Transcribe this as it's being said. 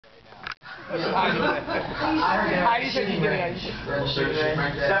Heidi's looking good.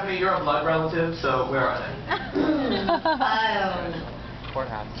 Stephanie, you're a blood relative, so where are they?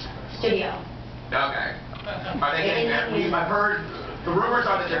 Courthouse. Studio. Okay. Are they getting married? I've heard, the rumors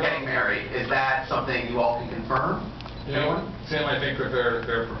are that they're getting married. Is that something you all can confirm? Anyone? Sam, I think that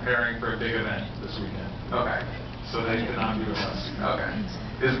they're preparing for a big event this weekend. Okay. So they cannot be with us. Okay.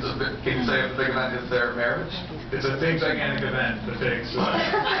 Can you say if the big event is their marriage? It's a big, gigantic event that takes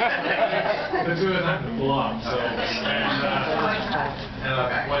the two of them to pull off. So, and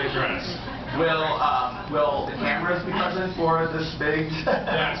a white dress. Will the cameras be present for this big?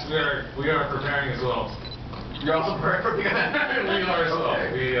 Yes, we are preparing as well. You're also preparing for big event? We are as well.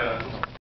 Okay.